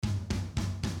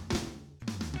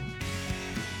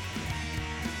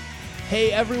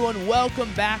Hey everyone,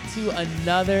 welcome back to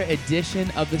another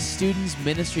edition of the Students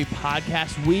Ministry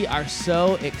Podcast. We are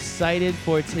so excited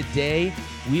for today.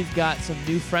 We've got some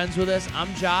new friends with us.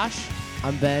 I'm Josh.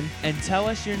 I'm Ben. And tell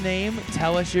us your name,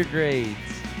 tell us your grades.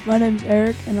 My name's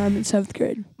Eric, and I'm in 7th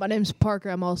grade. My name's Parker.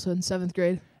 I'm also in 7th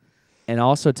grade. And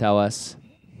also tell us,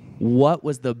 what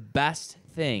was the best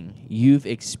thing you've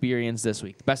experienced this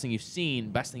week? The best thing you've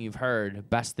seen, best thing you've heard,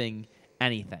 best thing,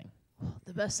 anything.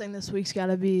 The best thing this week's got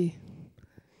to be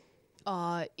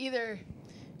either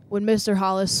when Mr.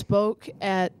 Hollis spoke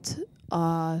at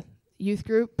youth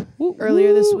group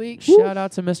earlier this week. Shout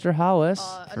out to Mr. Hollis.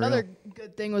 Another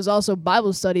good thing was also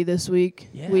Bible study this week.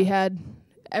 Yeah.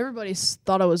 Everybody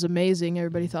thought it was amazing.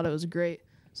 Everybody thought it was great.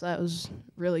 So that was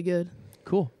really good.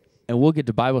 Cool. And we'll get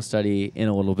to Bible study in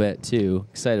a little bit, too.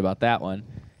 Excited about that one.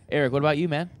 Eric, what about you,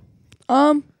 man?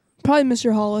 Probably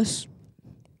Mr. Hollis.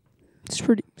 It's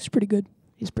pretty good.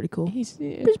 He's pretty cool. He's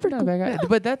pretty not a cool. bad guy.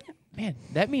 But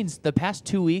that means the past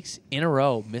 2 weeks in a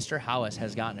row, Mr. Hollis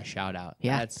has gotten a shout-out.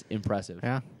 Yeah. That's impressive.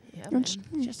 Yeah, Yeah, That's- man.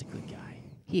 He's just a good guy.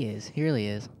 he is. He really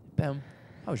is. Ben,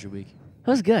 how was your week? It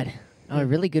was good. A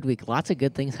really good week. Lots of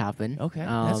good things happened. Okay,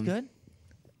 that's good.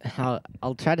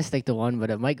 I'll try to stick to one, but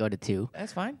it might go to two.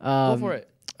 That's fine. Go Um, for it.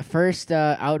 First,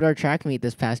 outdoor track meet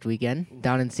this past weekend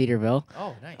down in Cedarville.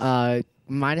 Oh, nice.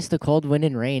 Minus the cold wind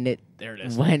and rain, it There it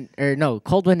is.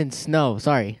 cold wind and snow.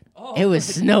 Sorry, Oh. it was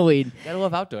snowing. Gotta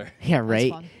love outdoor. Yeah,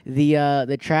 right. fun.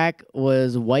 The track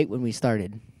was white when we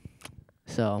started,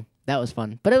 so that was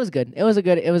fun. But it was good. It was a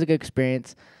good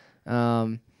experience.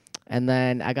 And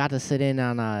then I got to sit in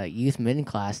on a youth min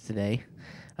class today,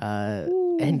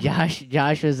 and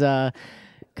Josh was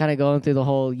kind of going through the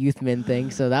whole youth min thing,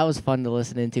 so that was fun to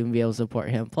listen into and be able to support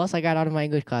him. Plus, I got out of my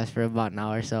English class for about an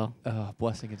hour. So, Oh,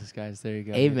 blessing in disguise. There you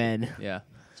go. amen. Yeah.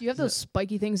 Do you have those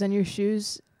spiky things on your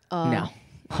shoes? No.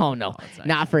 Oh no, that's nice.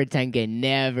 not for a 10K.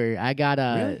 Never. I got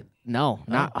a Really? no.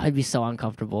 Not. I'd be so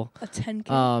uncomfortable. A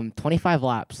 10K. 25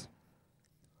 laps.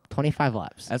 25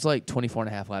 laps. That's like 24 and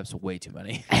a half laps, way too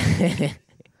many.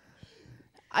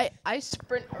 I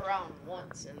sprint around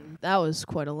once, and that was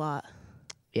quite a lot.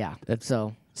 Yeah. That's-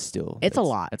 So Still. It's a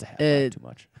lot. That's a half lap too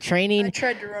much. training.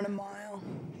 tried to run a mile.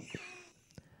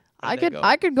 I How'd that could go?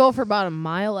 I could go for about a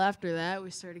mile after that.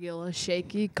 We started to get a little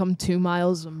shaky. Come 2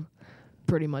 miles, I'm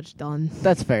pretty much done.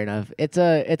 That's fair enough. It's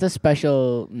a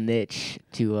special niche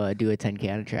to do a 10K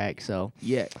on a track. So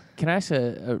Yeah. Can I ask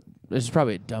this is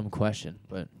probably a dumb question,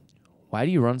 but why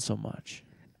do you run so much?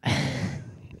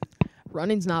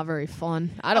 Running's not very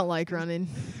fun. I don't like running.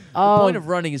 The point of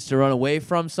running is to run away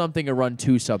from something or run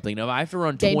to something. Now, if I have to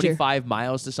run Danger. 25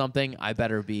 miles to something, I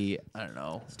better be, I don't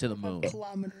know, to the moon.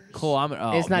 Kilometers.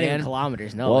 Oh, it's not even man.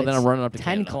 kilometers. No. Well, then it's I'm running up to 10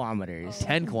 Canada. kilometers.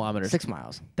 10 kilometers. 6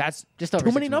 miles. That's Just over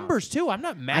too many 6 miles. numbers, too. I'm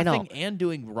not I know. mathing and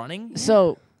doing running.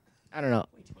 So I don't know.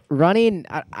 Running.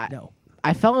 No.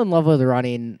 I fell in love with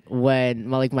running when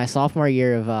my sophomore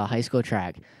year of high school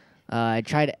track. I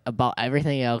tried about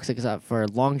everything else except for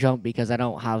long jump because I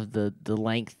don't have the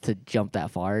length to jump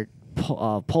that far.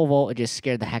 Pole vault, it just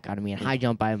scared the heck out of me. And high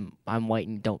jump, I'm white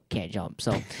and can't jump.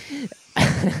 So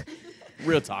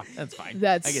Real talk. That's fine. I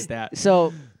That's- get that.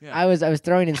 so Yeah. I was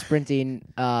throwing in sprinting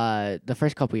the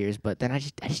first couple years, but then I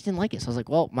just didn't like it. So I was like,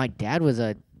 well, my dad's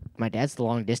the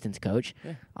long distance coach.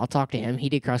 Yeah. I'll talk to him. He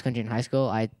did cross country in high school.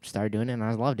 I started doing it and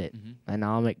I loved it. Mhm. And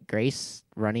now I'm at Grace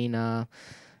running.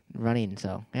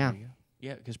 So yeah. There you go.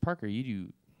 Yeah, because Parker, you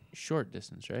do short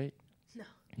distance, right? No.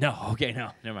 No. Okay. No.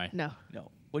 Never mind. No,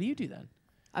 No. What do you do then?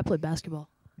 I play basketball.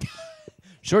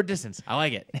 Short distance. I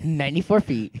like it. 94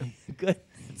 feet. Good.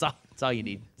 That's all you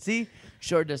need. See,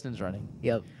 short distance running.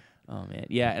 Yep. Oh man,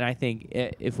 yeah. And I think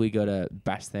if we go to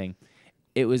best thing,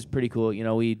 it was pretty cool. You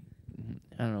know, we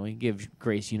give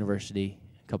Grace University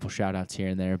a couple shout outs here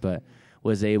and there, but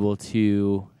was able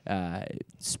to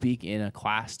speak in a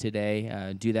class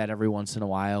today. Do that every once in a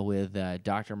while with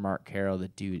Dr. Mark Carroll. The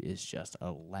dude is just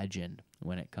a legend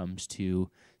when it comes to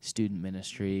student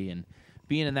ministry. And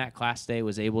being in that class today,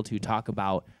 was able to talk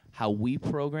about how we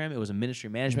program. It was a ministry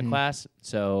management class.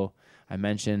 So I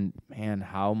mentioned, man,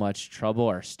 how much trouble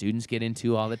our students get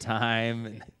into all the time.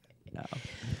 And,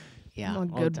 Yeah. I'm a all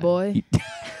the good time. boy.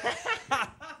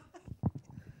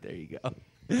 there you go.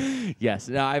 Yes.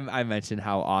 No, I mentioned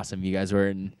how awesome you guys were,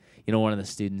 and one of the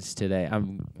students today.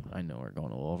 I know we're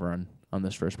going a little over on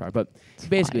this first part, but he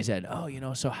basically said,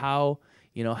 so how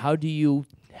do you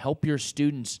help your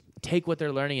students take what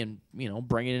they're learning and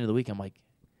bring it into the week? I'm like,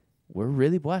 we're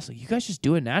really blessed. Like, you guys just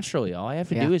do it naturally. All I have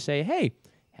to do is say, hey,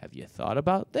 have you thought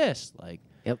about this? Like,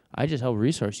 Yep. I just help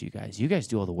resource you guys. You guys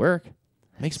do all the work.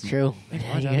 It's true. makes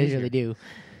my You job guys easier. really do.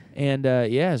 And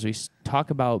as we talk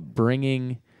about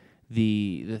bringing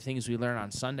the things we learn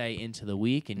on Sunday into the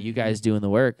week, and you guys doing the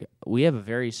work, we have a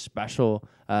very special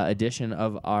edition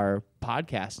of our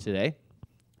podcast today,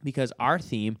 because our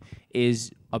theme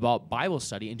is about Bible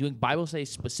study and doing Bible study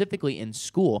specifically in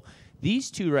school.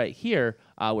 These two right here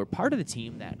were part of the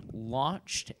team that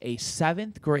launched a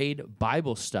 7th grade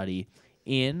Bible study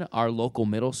in our local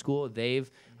middle school. They've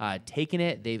taken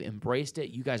it, they've embraced it,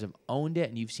 you guys have owned it,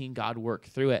 and you've seen God work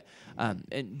through it.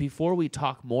 And before we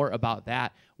talk more about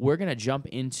that, we're going to jump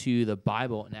into the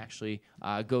Bible and actually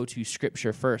go to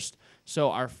Scripture first.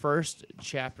 So our first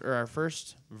chapter, or our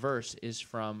first verse is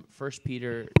from 1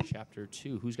 Peter chapter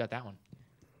 2. Who's got that one?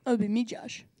 That would be me,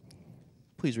 Josh.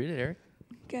 Please read it, Eric.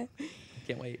 Okay.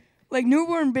 Can't wait. Like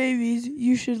newborn babies,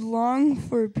 you should long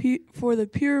for the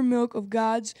pure milk of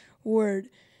God's word.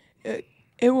 It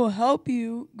will help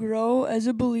you grow as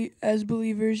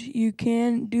believers. You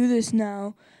can do this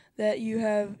now that you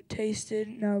have tasted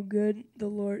how good the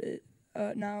Lord is.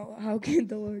 How good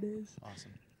the Lord is.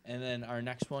 Awesome. And then our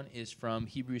next one is from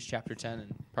Hebrews chapter 10,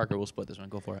 and Parker will split this one.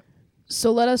 Go for it.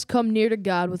 So let us come near to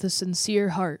God with a sincere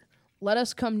heart. Let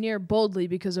us come near boldly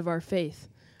because of our faith.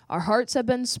 Our hearts have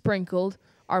been sprinkled.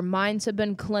 Our minds have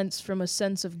been cleansed from a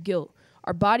sense of guilt.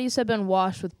 Our bodies have been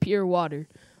washed with pure water.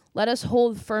 Let us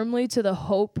hold firmly to the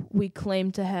hope we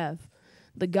claim to have.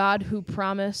 The God who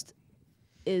promised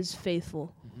is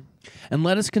faithful. And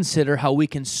let us consider how we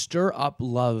can stir up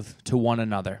love to one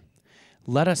another.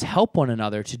 Let us help one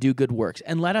another to do good works,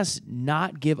 and let us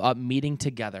not give up meeting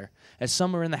together, as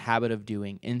some are in the habit of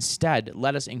doing. Instead,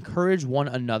 let us encourage one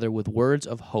another with words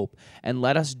of hope, and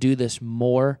let us do this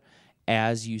more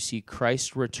as you see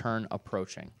Christ's return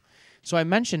approaching. So I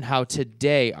mentioned how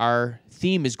today our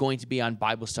theme is going to be on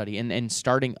Bible study and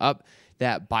starting up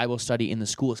that Bible study in the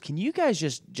schools. Can you guys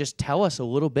just tell us a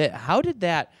little bit, how did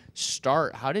that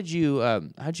start? How did you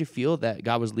feel that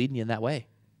God was leading you in that way?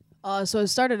 So it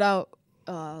started out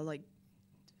like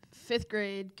 5th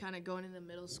grade, kind of going into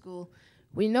middle school.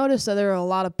 We noticed that there were a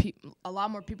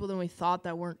lot more people than we thought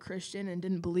that weren't Christian and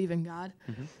didn't believe in God.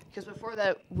 Because before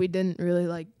that, we didn't really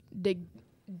like dig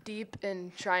deep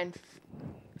and try and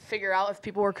figure out if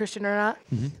people were Christian or not.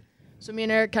 So me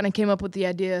and Eric kind of came up with the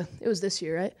idea. It was this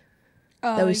year, right?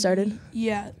 That we started?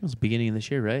 Yeah. It was the beginning of this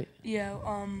year, right? Yeah.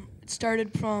 It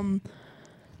started from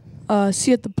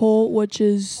See at the Pole, which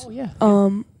is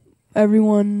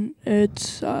everyone.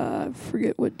 It's I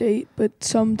forget what date, but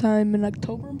sometime in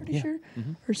October, I'm pretty sure,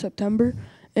 or September,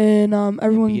 and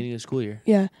everyone. Beginning of the school year.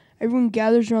 Yeah, everyone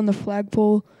gathers around the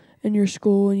flagpole in your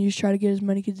school, and you just try to get as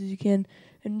many kids as you can,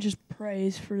 and just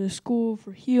praise for the school,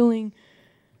 for healing,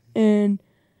 and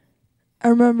I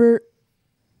remember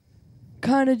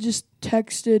kind of just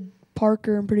texted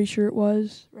Parker, I'm pretty sure it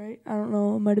was, right? I don't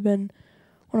know, it might have been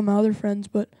one of my other friends,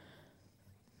 but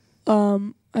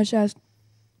I just asked,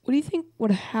 what do you think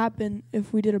would happen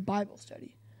if we did a Bible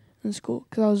study in school?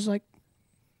 Because I was like,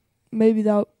 maybe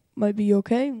that might be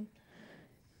okay.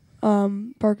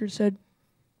 Parker said,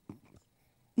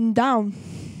 down.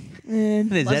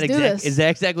 And Is Let's do this. Is that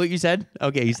exactly what you said?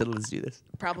 Okay, you said let's do this.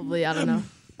 Probably, I don't know.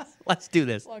 Let's do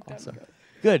this. long time Awesome. ago.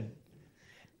 Good.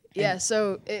 Yeah,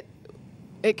 so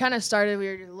it kind of started, we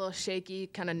were a little shaky,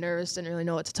 kind of nervous, didn't really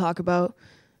know what to talk about.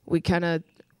 We kind of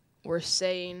were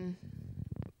saying,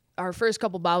 our first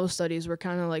couple Bible studies were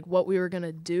kind of like what we were going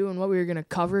to do and what we were going to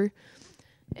cover.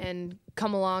 And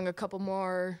come along a couple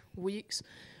more weeks,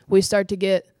 we start to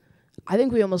get, I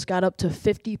think we almost got up to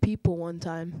 50 people one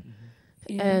time.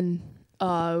 Yeah. And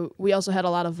we also had a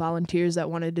lot of volunteers that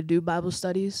wanted to do Bible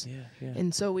studies. Yeah.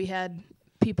 And so we had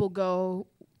people go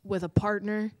with a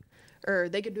partner, or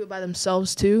they could do it by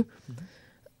themselves too.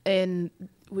 And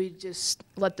we just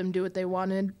let them do what they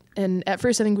wanted. And at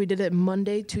first, I think we did it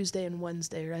Monday, Tuesday, and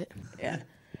Wednesday, right? Yeah.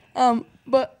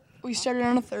 But we started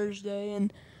on a Thursday,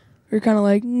 and we were kind of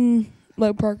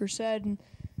like Parker said,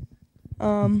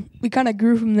 and we kind of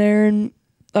grew from there and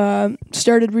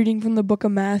started reading from the book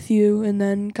of Matthew, and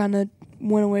then kind of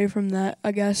went away from that,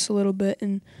 I guess, a little bit,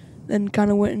 and then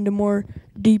kind of went into more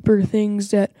deeper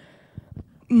things that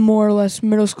more or less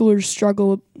middle schoolers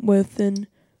struggle with, and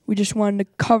we just wanted to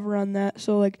cover on that.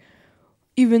 So, like,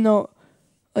 even though,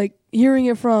 like, hearing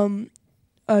it from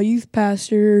a youth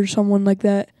pastor or someone like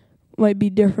that might be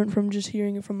different from just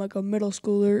hearing it from, like, a middle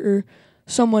schooler or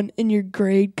someone in your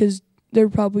grade, because they're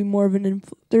probably more of an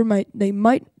they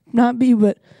might not be,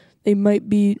 but they might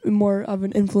be more of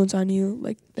an influence on you.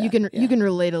 Like that. You can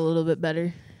relate a little bit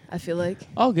better, I feel like.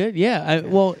 Oh, good. Yeah.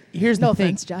 Well, here's No the thing.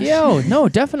 offense, Josh. Yeah, no,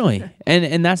 definitely.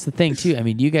 And that's the thing too. I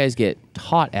mean, you guys get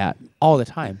taught at all the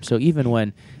time. So even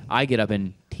when I get up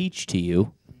and teach to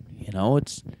you, you know,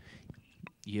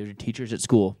 your teachers at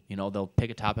school, they'll pick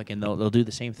a topic and they'll do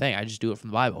the same thing. I just do it from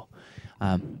the Bible.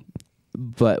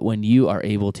 But when you are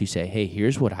able to say, hey,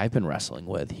 here's what I've been wrestling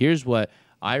with, here's what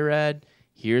I read,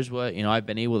 here's what I've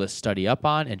been able to study up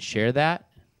on and share that,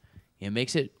 it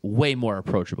makes it way more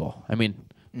approachable. I mean,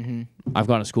 I've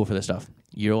gone to school for this stuff.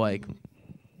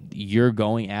 You're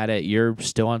going at it. You're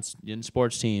still in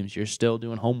sports teams. You're still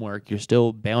doing homework. You're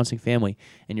still balancing family,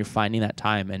 and you're finding that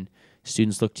time. And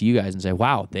students look to you guys and say,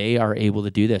 "Wow, they are able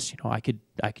to do this. I could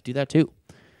do that too."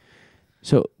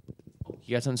 So,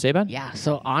 you got something to say, Ben? Yeah.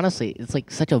 So honestly, it's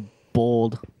like such a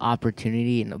bold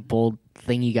opportunity and a bold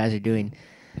thing you guys are doing,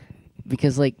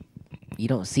 because like you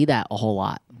don't see that a whole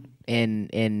lot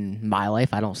in my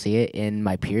life. I don't see it in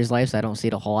my peers' lives. I don't see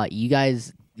it a whole lot. You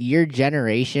guys, your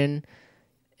generation.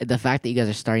 The fact that you guys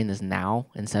are starting this now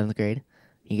in 7th grade,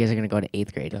 you guys are going to go to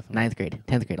 8th grade, Definitely. 9th grade,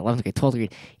 10th grade, 11th grade, 12th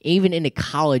grade, even into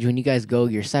college when you guys go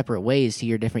your separate ways to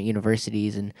your different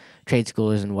universities and trade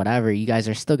schools and whatever, you guys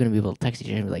are still going to be able to text each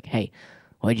other and be like, hey,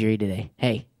 what'd you read today?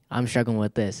 Hey, I'm struggling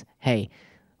with this. Hey,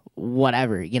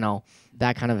 whatever,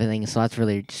 that kind of a thing. So that's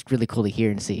really cool to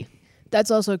hear and see. That's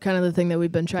also kind of the thing that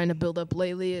we've been trying to build up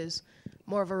lately is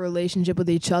more of a relationship with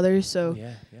each other. So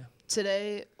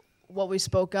today, what we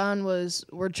spoke on was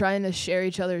we're trying to share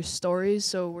each other's stories.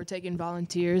 So we're taking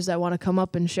volunteers that want to come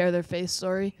up and share their faith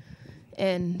story.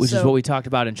 Which is what we talked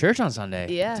about in church on Sunday.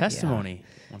 Yeah. Testimony.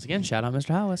 Yeah. Once again, shout out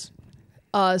Mr. Hollis.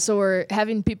 So we're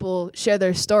having people share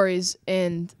their stories,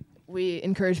 and we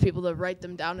encourage people to write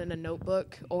them down in a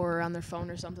notebook or on their phone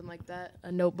or something like that.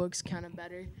 A notebook's kind of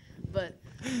better. But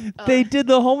they did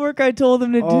the homework I told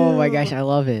them to do. Oh my gosh, I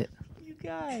love it. You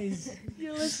guys,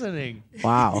 you're listening.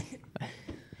 Wow.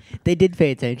 They did pay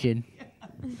attention.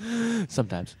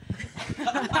 Sometimes.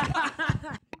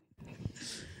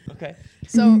 Okay.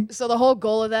 So the whole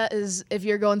goal of that is if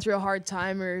you're going through a hard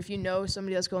time, or if you know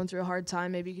somebody that's going through a hard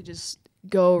time, maybe you could just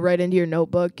go right into your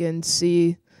notebook and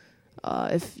see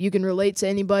if you can relate to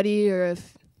anybody, or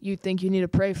if you think you need to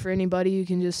pray for anybody, you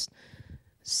can just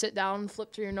sit down,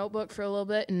 flip through your notebook for a little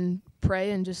bit and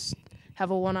pray and just have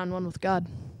a one-on-one with God.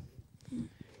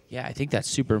 Yeah, I think that's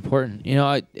super important.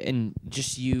 And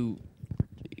just you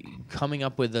coming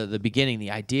up with the beginning,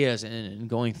 the ideas, and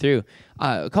going through.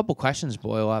 A couple questions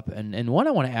boil up, and one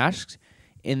I want to ask,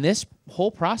 in this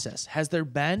whole process, has there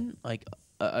been like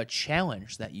a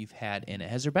challenge that you've had in it?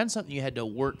 Has there been something you had to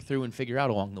work through and figure out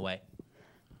along the way?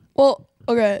 Well,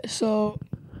 okay, so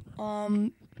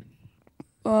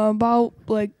about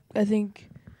like I think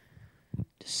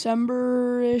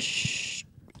December-ish,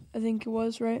 I think it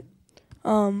was, right?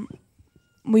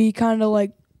 We kind of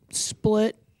like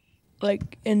split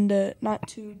like into not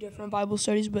two different Bible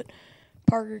studies, but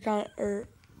we kind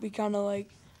of like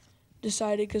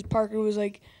decided, because Parker was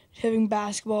like having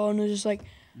basketball and it was just like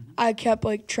I kept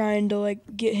like trying to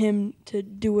like get him to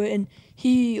do it, and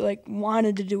he like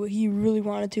wanted to do it. He really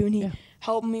wanted to, and he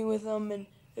helped me with them, and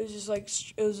it was just like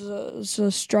it was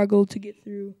a struggle to get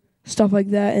through stuff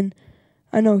like that. And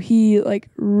I know he like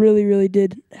really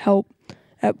did help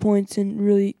at points and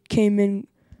really came in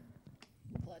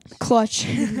clutch.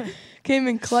 Came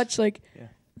in clutch like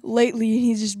lately.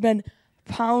 He's just been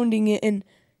pounding it, and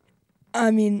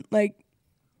I mean like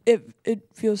it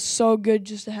feels so good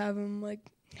just to have him like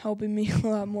helping me a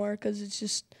lot more, because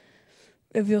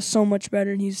it feels so much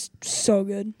better, and he's so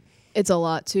good. It's a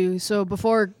lot too. So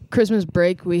before Christmas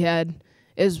break,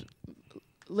 is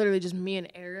literally just me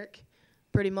and Eric,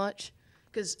 pretty much.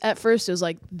 Because at first it was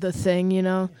like the thing,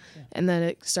 and then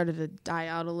it started to die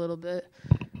out a little bit.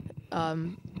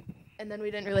 And then we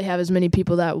didn't really have as many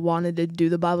people that wanted to do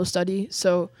the Bible study.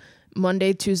 So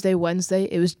Monday, Tuesday, Wednesday,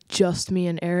 it was just me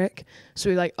and Eric. So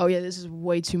we were like, oh yeah, this is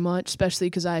way too much, especially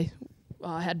because I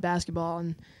had basketball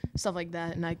and stuff like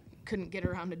that, and I couldn't get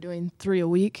around to doing 3 a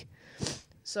week.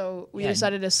 So we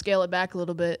decided to scale it back a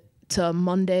little bit to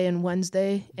Monday and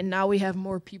Wednesday, and now we have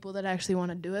more people that actually want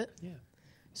to do it. Yeah.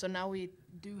 So now we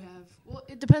do have, well,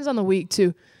 it depends on the week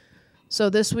too. So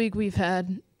this week we've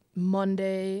had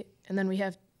Monday, and then we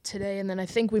have today, and then I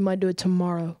think we might do it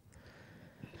tomorrow.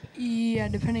 Yeah,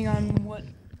 depending on what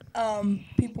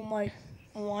people might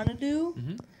want to do,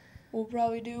 we'll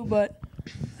probably do. But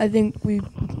I think we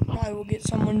probably will get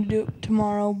someone to do it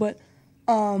tomorrow. But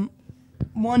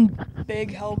one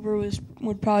big helper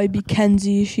would probably be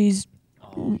Kenzie. She's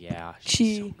Oh yeah,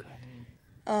 She- so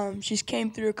good. she's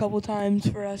came through a couple times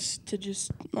for us to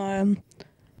just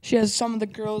she has some of the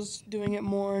girls doing it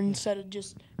more instead of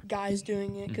just guys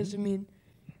doing it, because I mean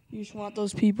you just want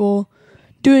those people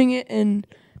doing it and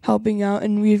helping out,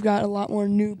 and we've got a lot more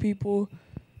new people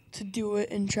to do it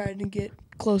and try to get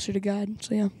closer to God.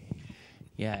 So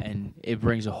Yeah, and it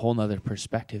brings a whole nother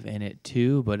perspective in it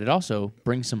too, but it also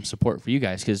brings some support for you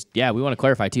guys because, yeah, we want to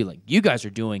clarify too, like you guys are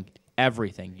doing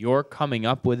everything. You're coming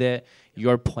up with it,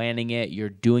 you're planning it, you're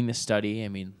doing the study. I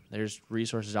mean, there's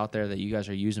resources out there that you guys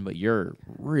are using, but you're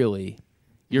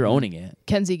owning it.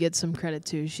 Kenzie gets some credit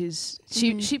too. She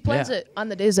plans Yeah. it on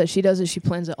the days that she does it. She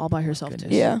plans it all by herself too.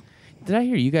 Goodness. Yeah. Did I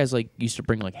hear you guys like used to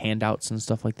bring like handouts and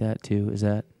stuff like that too?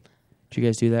 Did you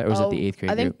guys do that, or was it the 8th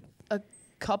grade I think group? a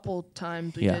couple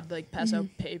times we Yeah. did like pass out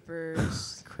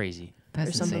papers Crazy.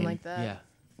 That's or something insane. like that.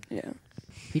 Yeah. Yeah.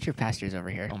 Future pastors over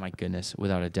here. Oh my goodness,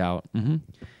 without a doubt.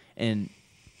 And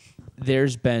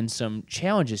there's been some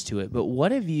challenges to it, but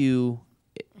what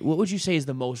would you say is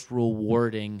the most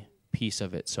rewarding piece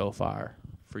of it so far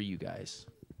for you guys?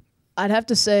 I'd have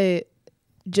to say,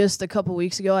 just a couple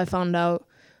weeks ago, I found out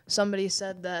somebody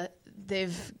said that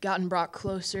they've gotten brought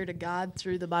closer to God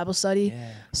through the Bible study.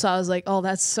 Yeah. So I was like, oh,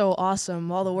 that's so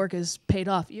awesome. All the work is paid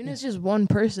off. Even if it's just one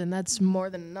person, that's more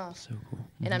than enough. So cool.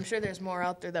 And I'm sure there's more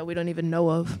out there that we don't even know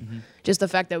of. Just the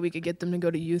fact that we could get them to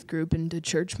go to youth group and to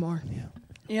church more.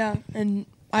 Yeah, and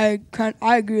I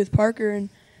agree with Parker,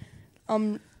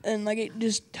 and like it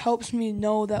just helps me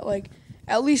know that like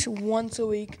at least once a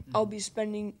week I'll be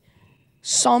spending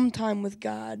some time with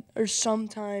God or some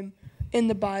time in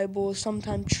the Bible,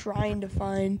 sometime trying to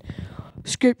find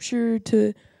scripture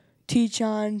to teach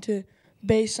on, to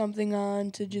base something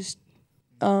on, to just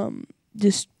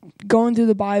going through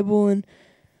the Bible and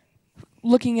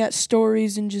looking at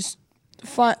stories and just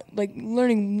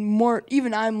learning more.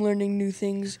 Even I'm learning new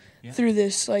things through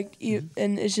this,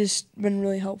 and it's just been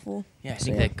really helpful. Yeah, I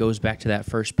think that goes back to that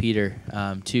First Peter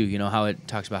too. You know how it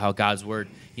talks about how God's word,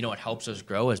 it helps us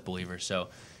grow as believers. So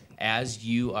as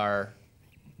you are,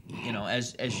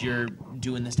 as you're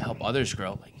doing this to help others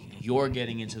grow, like you're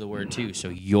getting into the word too. So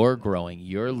you're growing,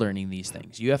 you're learning these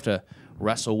things. You have to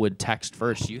wrestle with text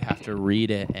first. You have to read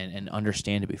it and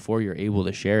understand it before you're able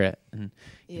to share it. And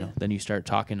then you start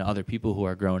talking to other people who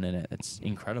are growing in it. It's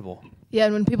incredible. Yeah,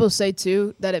 and when people say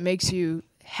too that it makes you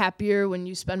happier when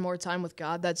you spend more time with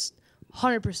God, that's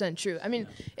 100% true. I mean,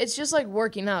 it's just like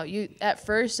working out. At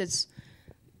first it's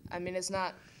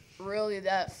not really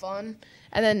that fun,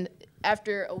 and then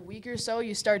after a week or so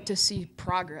you start to see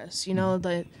progress,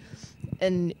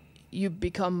 and you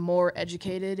become more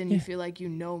educated and you feel like you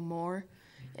know more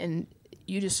and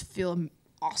you just feel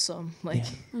awesome.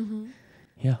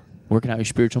 Yeah, working out your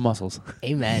spiritual muscles.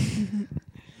 Amen.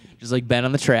 Just like Ben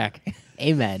on the track.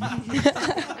 Amen.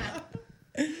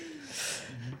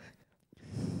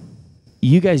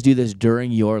 You guys do this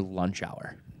during your lunch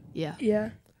hour. Yeah. Yeah.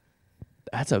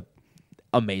 That's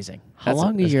amazing. How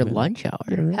long is your lunch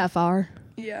hour? Half hour.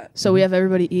 Yeah. So we have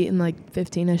everybody eat in like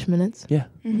 15-ish minutes. Yeah.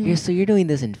 So you're doing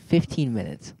this in 15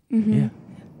 minutes. Yeah.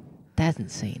 That's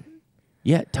insane.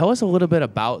 Yeah. Tell us a little bit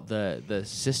about the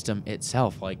system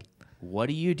itself. Like, what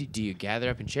do you do? Do you gather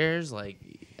up in chairs? Like,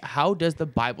 how does the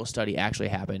Bible study actually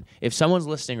happen? If someone's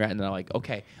listening right now, they're like,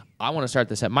 okay, I want to start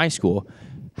this at my school.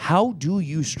 How do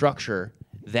you structure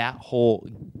that whole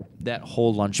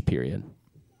lunch period?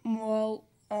 Well,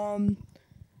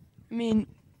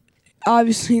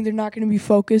 obviously they're not going to be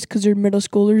focused because they're middle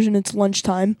schoolers and it's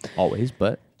lunchtime. Always,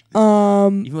 but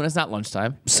even when it's not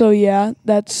lunchtime. So yeah,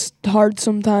 that's hard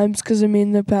sometimes because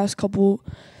the past couple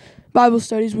Bible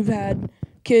studies we've had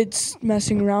kids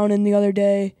messing around, and the other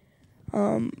day,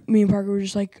 me and Parker were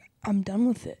just like, I'm done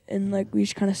with it, and like we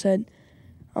just kind of said,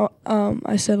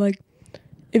 I said like,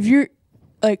 if you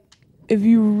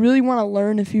really want to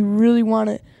learn, if you really want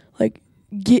to like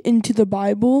get into the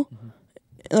Bible,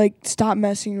 like stop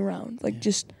messing around, like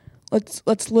just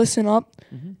let's listen up,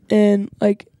 and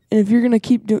like. And if you're gonna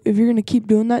keep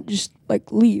doing that, just like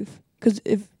leave. Because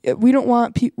if we don't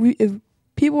want if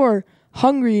people are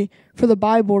hungry for the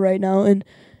Bible right now, and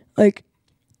like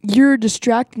you're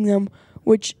distracting them,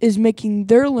 which is making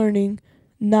their learning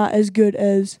not as good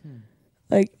as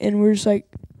like. And we're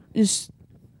just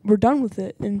we're done with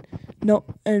it, and no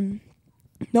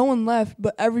one left,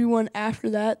 but everyone after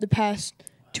that, the past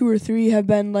 2 or 3 have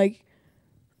been like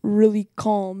really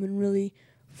calm and really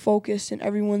focused, and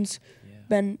everyone's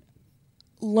been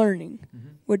learning,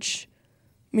 which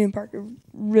me and Parker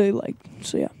really liked.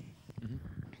 So yeah.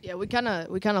 Yeah, we kind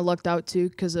of lucked out too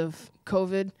because of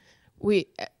COVID.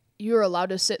 You were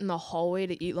allowed to sit in the hallway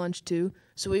to eat lunch too.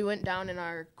 So we went down in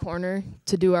our corner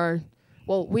to do our.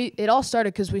 Well, it all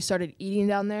started because we started eating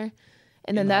down there,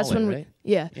 and then that's when right?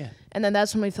 and then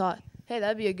that's when we thought, hey,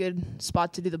 that'd be a good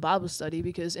spot to do the Bible study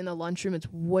because in the lunchroom it's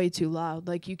way too loud.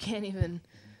 Like you can't even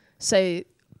say.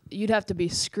 You'd have to be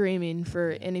screaming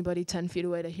for anybody 10 feet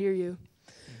away to hear you.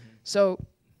 So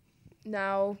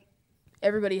now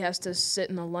everybody has to sit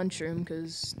in the lunchroom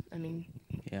because, I mean,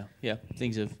 Yeah.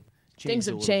 Things have changed. things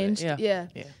a have little bit. changed. Yeah.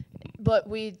 Yeah. But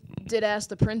we did ask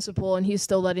the principal, and he's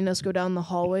still letting us go down the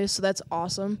hallway, so that's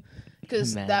awesome.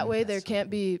 Because Man, that way there that's- can't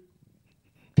be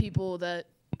people that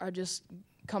are just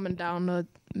coming down to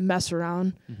mess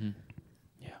around.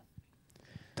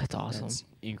 That's awesome. That's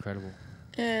incredible.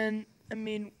 And I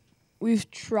mean, we've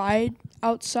tried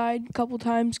outside a couple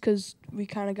times because we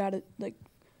kind of got it like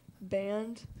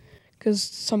banned because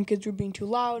some kids were being too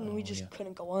loud and we just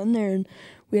couldn't go in there and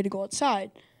we had to go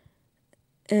outside.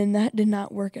 And that did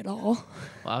not work at all.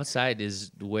 Well, outside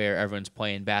is where everyone's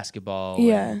playing basketball,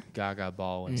 Yeah. and gaga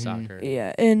ball, and soccer.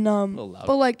 Yeah, and little loud.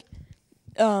 but like,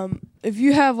 if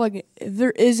you have like, if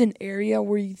there is an area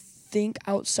where you think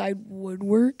outside would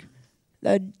work,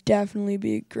 that'd definitely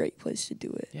be a great place to do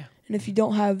it. Yeah. And if you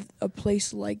don't have a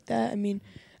place like that, I mean,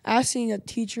 asking a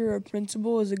teacher or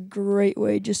principal is a great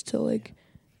way just to like,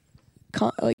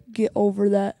 get over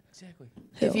that Exactly.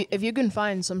 hill. If you can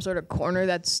find some sort of corner,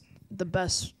 that's the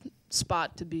best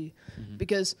spot to be.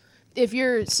 Because if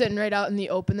you're sitting right out in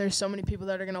the open, there's so many people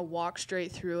that are going to walk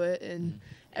straight through it, and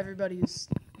everybody's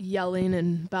yelling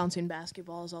and bouncing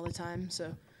basketballs all the time.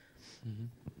 So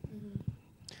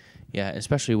Yeah,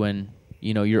 especially when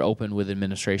you're open with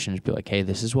administration to be like, hey,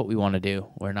 this is what we want to do.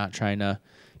 We're not trying to,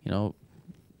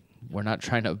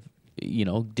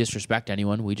 disrespect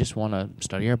anyone. We just want to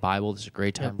study our Bible. This is a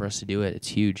great time for us to do it. It's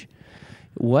huge.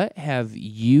 What have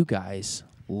you guys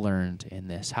learned in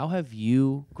this? How have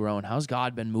you grown? How's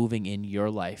God been moving in your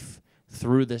life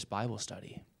through this Bible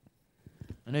study?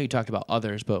 I know you talked about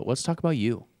others, but let's talk about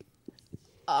you.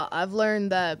 I've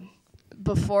learned that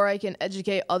before I can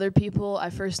educate other people, I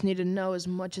first need to know as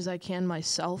much as I can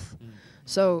myself.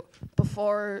 So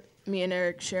before me and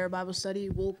Eric share a Bible study,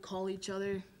 we'll call each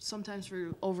other sometimes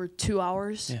for over 2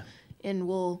 hours, Yeah. and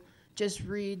we'll just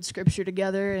read scripture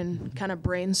together and kind of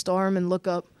brainstorm and look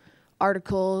up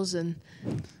articles and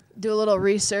do a little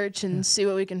research and see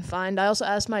what we can find. I also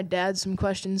asked my dad some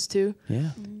questions too.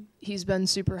 Yeah. He's been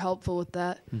super helpful with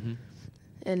that.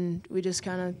 And we just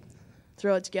kind of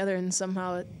throw it together and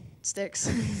somehow it sticks.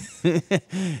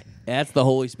 That's the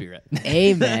Holy Spirit.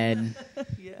 Amen.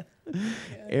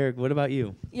 Eric, what about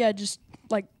you? Yeah, just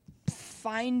like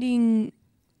finding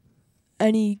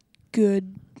any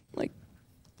good, like,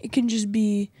 it can just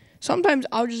be, sometimes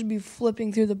I'll just be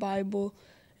flipping through the Bible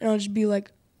and I'll just be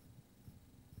like,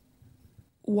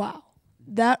 wow,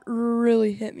 that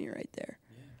really hit me right there.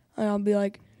 And I'll be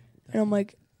like, and I'm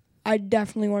like, I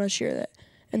definitely want to share that.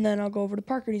 And then I'll go over to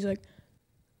Parker and he's like,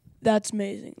 that's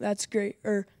amazing, that's great.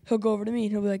 Or he'll go over to me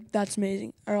and he'll be like, that's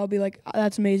amazing. Or I'll be like,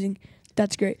 that's amazing,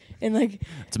 that's great. And like,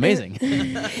 It's amazing.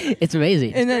 It's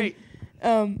amazing. and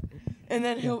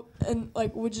then he'll and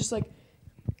like we'll just like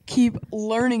keep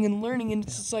learning and learning, and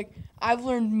it's just like I've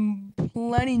learned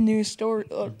many new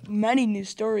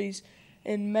stories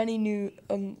and many new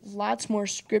lots more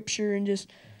scripture, and just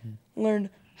learned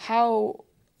how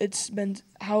it's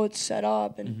set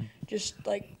up, and just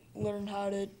like learn how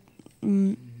to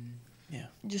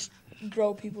just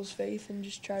grow people's faith and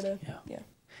just try to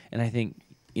And I think,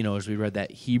 as we read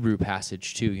that Hebrew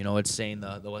passage too, it's saying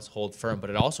the let's hold firm, but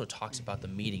it also talks about the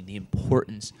meeting, the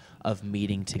importance of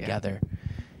meeting together.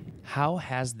 How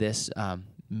has this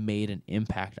made an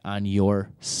impact on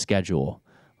your schedule?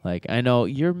 Like, I know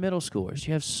you're middle schoolers,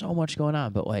 you have so much going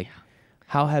on, but like,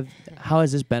 how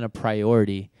has this been a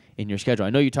priority in your schedule?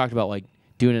 I know you talked about like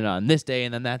doing it on this day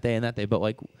and then that day and that day, but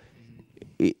like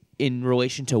in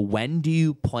relation to when do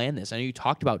you plan this? I know you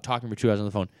talked about talking for 2 hours on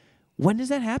the phone. When does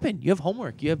that happen? You have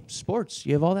homework, you have sports,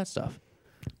 you have all that stuff.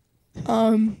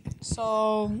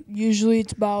 So usually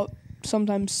it's about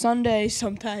sometimes Sunday,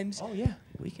 sometimes Oh yeah,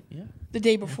 weekend. Yeah. the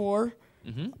day before,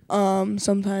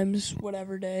 sometimes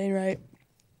whatever day, right?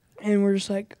 And we're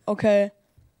just like, okay,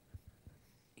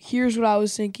 here's what I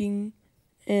was thinking,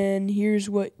 and here's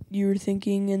what you were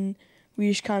thinking, and we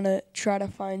just kind of try to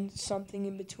find something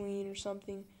in between or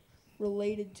something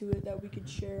related to it that we could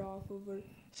share off of or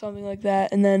something like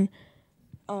that. And then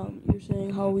you're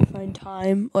saying how we find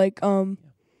time, like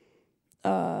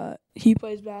he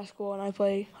plays basketball and I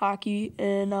play hockey,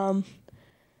 and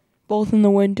both in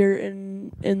the winter,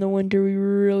 and in the winter we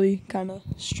really kind of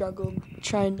struggled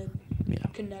trying to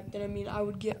connect. And I mean,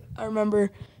 I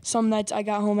remember some nights I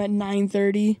got home at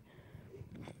 9:30,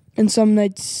 and some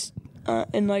nights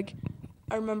and like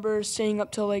I remember staying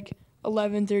up till like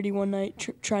 11:30 one night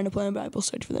trying to plan a Bible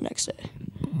study for the next day.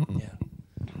 Yeah.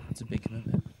 It's a big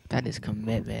commitment. That is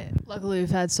commitment. Luckily, we've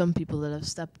had some people that have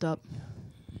stepped up.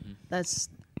 That's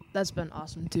been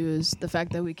awesome too, is the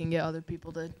fact that we can get other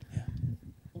people to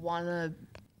want to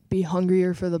be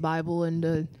hungrier for the Bible and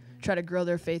to try to grow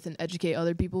their faith and educate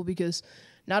other people, because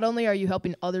not only are you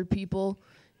helping other people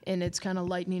and it's kind of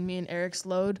lightening me and Eric's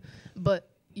load, but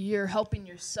you're helping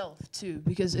yourself too,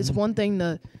 because it's one thing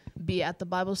to be at the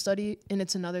Bible study and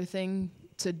it's another thing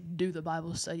to do the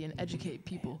Bible study and educate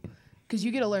people, because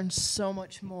you get to learn so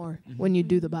much more when you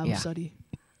do the Bible Yeah. study.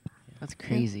 That's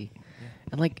crazy.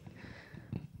 And like,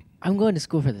 I'm going to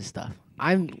school for this stuff.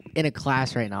 I'm in a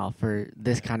class right now for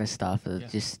this kind of stuff,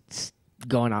 just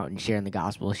going out and sharing the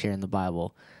gospel, sharing the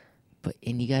Bible.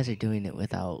 And you guys are doing it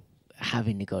without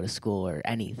having to go to school or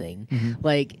anything.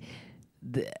 Like,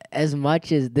 as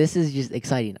much as this is just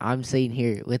exciting, I'm sitting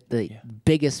here with the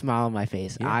biggest smile on my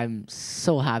face. Yeah. I'm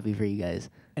so happy for you guys.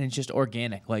 And it's just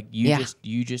organic. Like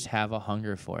you just have a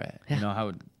hunger for it. Yeah. You know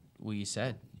how we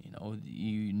said,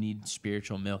 you need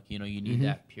spiritual milk, you need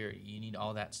that purity, you need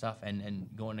all that stuff, and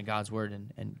going to God's word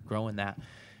and growing that.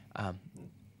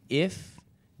 If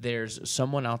there's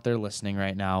someone out there listening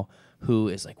right now who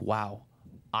is like, wow,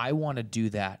 I want to do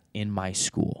that in my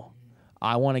school,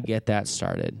 I want to get that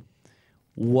started,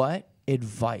 what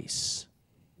advice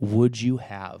would you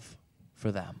have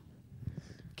for them?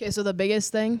 Okay, so the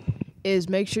biggest thing is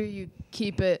make sure you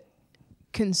keep it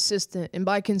consistent. And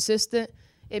by consistent,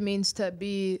 it means to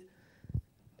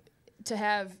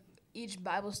have each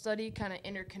Bible study kind of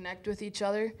interconnect with each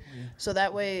other. So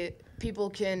that way people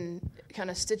can kind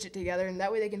of stitch it together, and that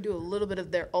way they can do a little bit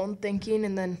of their own thinking,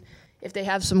 and then if they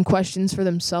have some questions for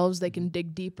themselves, they can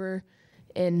dig deeper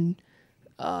and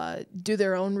do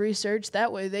their own research.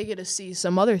 That way they get to see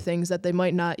some other things that they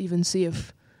might not even see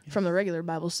from the regular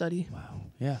Bible study. Wow.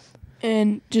 Yeah.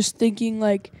 And just thinking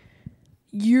like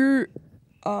you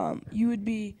would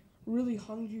be really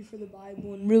hungry for the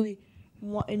Bible and really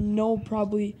want and know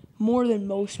probably more than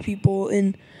most people.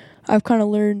 And I've kind of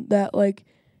learned that like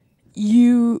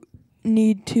you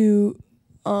need to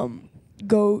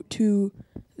go to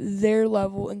their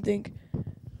level and think,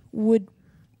 would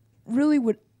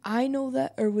I know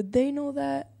that, or would they know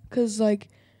that? Because like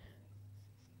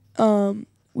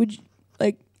would you,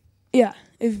 like yeah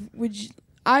if would you,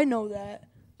 I know that,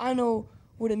 I know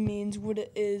what it means, what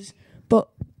it is, but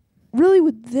really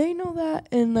would they know that?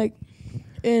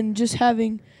 And just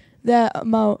having that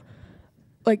amount,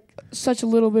 like such a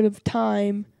little bit of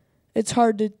time, it's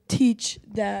hard to teach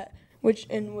that, which,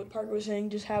 and what Parker was saying,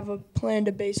 just have a plan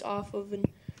to base off of and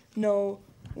know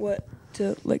what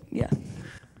to, like, yeah.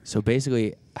 So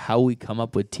basically, how we come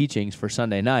up with teachings for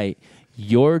Sunday night,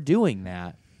 you're doing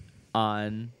that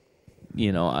on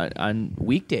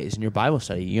weekdays in your Bible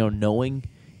study.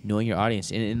 Knowing your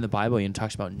audience. In the Bible, it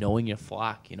talks about knowing your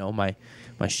flock. My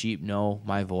sheep know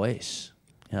my voice.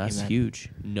 That's Amen. huge.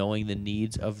 Knowing the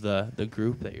needs of the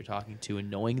group that you're talking to, and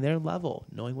knowing their level,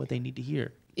 knowing what they need to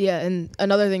hear. Yeah, and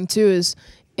another thing too is,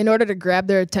 in order to grab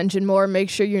their attention more, make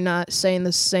sure you're not saying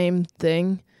the same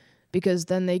thing, because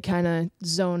then they kind of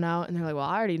zone out and they're like, well,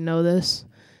 I already know this.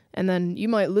 And then you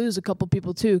might lose a couple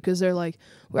people too, because they're like,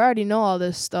 we already know all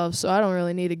this stuff, so I don't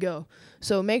really need to go.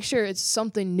 So make sure it's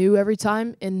something new every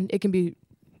time, and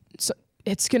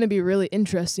it's going to be really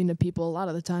interesting to people a lot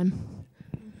of the time.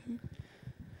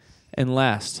 And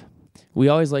last, we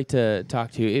always like to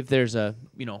talk to, if there's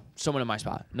someone in my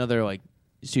spot, another like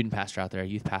student pastor out there, a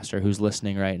youth pastor who's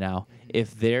listening right now,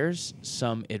 if there's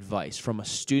some advice from a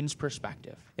student's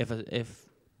perspective, if a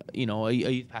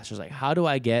youth pastor's like, how do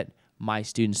I get my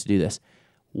students to do this?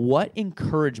 What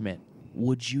encouragement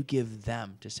would you give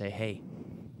them to say, hey,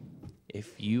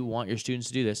 if you want your students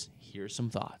to do this, here's some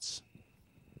thoughts?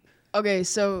 Okay,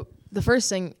 so the first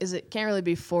thing is it can't really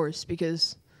be forced,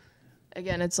 because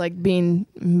again, it's like being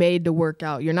made to work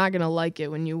out. You're not going to like it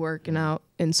when you're working out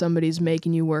and somebody's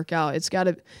making you work out.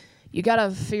 You got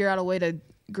to figure out a way to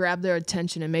grab their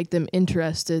attention and make them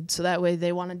interested, so that way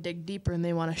they want to dig deeper and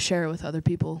they want to share it with other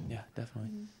people. Yeah,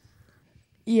 definitely.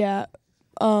 Yeah,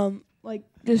 like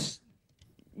just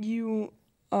you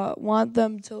want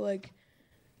them to like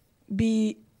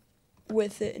be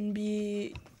with it and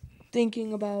be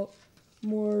thinking about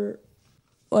more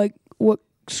like what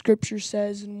Scripture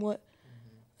says and what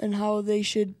and how they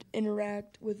should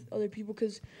interact with other people.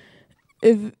 Because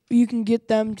if you can get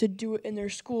them to do it in their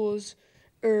schools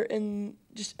or in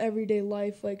just everyday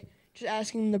life, like just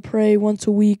asking them to pray once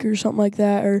a week or something like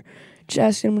that, or just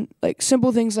asking them, like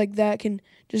simple things like that can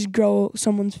just grow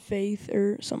someone's faith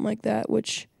or something like that,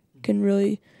 which can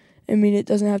really, it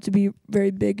doesn't have to be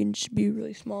very big and just be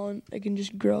really small, and it can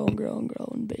just grow and grow and grow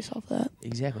and base off that.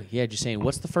 Exactly. Yeah, just saying,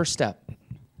 what's the first step?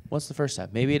 What's the first step?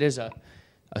 Maybe it is a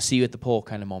see you at the pole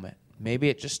kind of moment. Maybe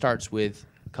it just starts with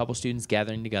a couple students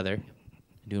gathering together and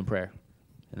doing prayer.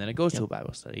 and then it goes to a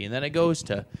Bible study, and then it goes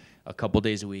to a couple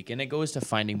days a week, and it goes to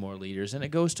finding more leaders, and it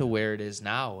goes to where it is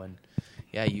now. And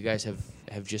yeah, you guys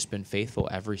have just been faithful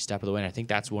every step of the way, and I think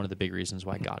that's one of the big reasons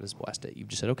why God has blessed it. You've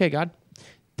just said, okay, God,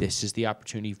 this is the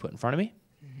opportunity you've put in front of me.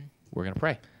 We're going to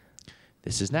pray.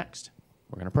 This is next.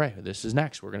 We're going to pray. This is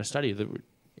next. We're going to study.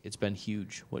 It's been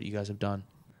huge what you guys have done.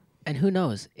 And who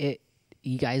knows?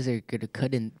 You guys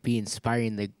couldn't be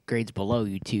inspiring the grades below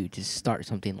you too to start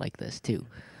something like this too,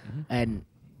 and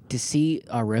to see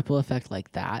a ripple effect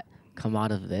like that come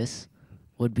out of this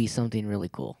would be something really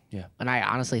cool. Yeah. And I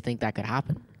honestly think that could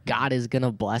happen. God is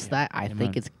gonna bless that. I Amen.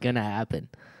 think it's gonna happen.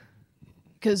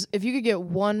 Because if you could get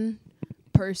one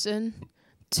person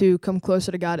to come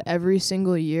closer to God every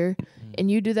single year, and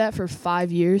you do that for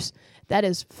 5 years, that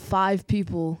is 5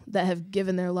 people that have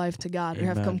given their life to God or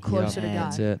have Amen. come closer to Yep. God.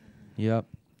 That's it. Yep.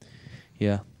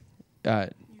 Yeah.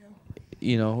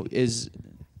 You know, is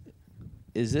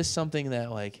this something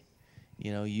that, like,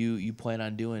 you know, you plan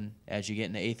on doing as you get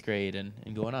into 8th grade and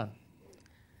going on?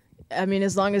 I mean,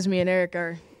 as long as me and Eric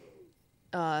are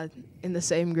in the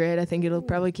same grade, I think it'll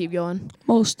probably keep going.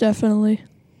 Most definitely.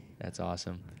 That's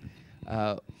awesome.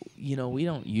 You know, we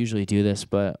don't usually do this,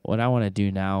 but what I want to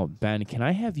do now, Ben, can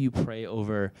I have you pray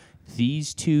over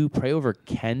these two, pray over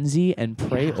Kenzie, and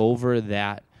pray over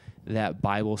that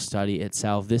Bible study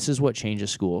itself? This is what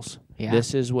changes schools. Yeah.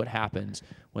 This is what happens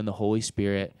when the Holy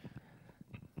Spirit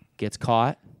gets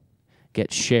caught,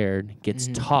 gets shared, gets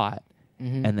taught,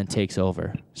 and then takes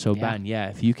over. So, Yeah. Ben,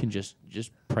 if you can just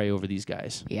pray over these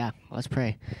guys. Yeah, let's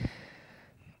pray.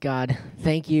 God,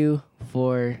 thank you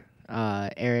for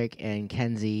Eric and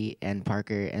Kenzie and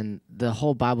Parker and the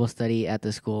whole Bible study at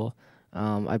the school.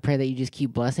 I pray that you just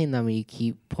keep blessing them and you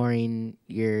keep pouring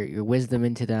your wisdom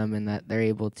into them and that they're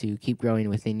able to keep growing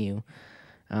within you.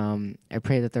 I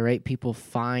pray that the right people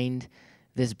find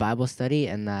this Bible study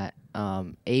and that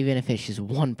even if it's just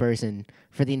one person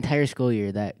for the entire school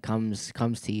year that comes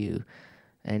to you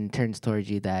and turns towards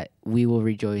you, that we will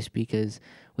rejoice because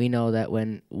we know that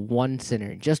when one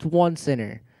sinner, just one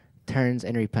sinner, turns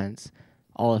and repents,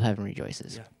 all of heaven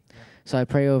rejoices. Yeah. So I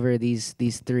pray over these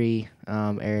 3,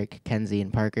 Eric, Kenzie,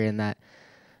 and Parker, and that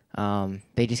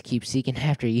they just keep seeking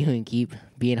after you and keep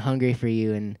being hungry for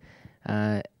you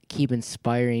and keep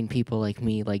inspiring people like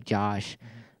me, like Josh,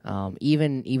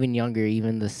 even younger,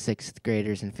 even the 6th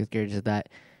graders and 5th graders, that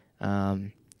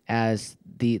as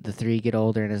the 3 get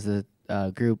older and as the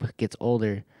group gets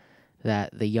older,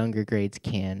 that the younger grades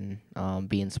can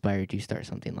be inspired to start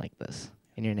something like this.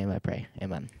 In your name I pray.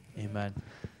 Amen. Amen.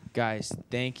 Guys,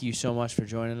 thank you so much for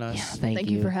joining us. Yeah, thank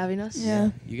you for having us.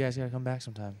 Yeah. You guys got to come back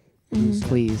sometime.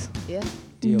 Please. Yeah.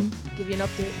 Deal. Give you an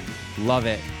update. Love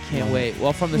it. Can't wait.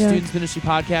 Well, from the Yeah. Students Ministry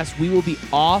Podcast, we will be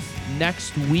off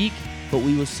next week, but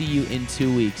we will see you in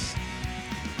 2 weeks.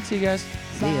 See you guys.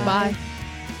 See ya. Bye.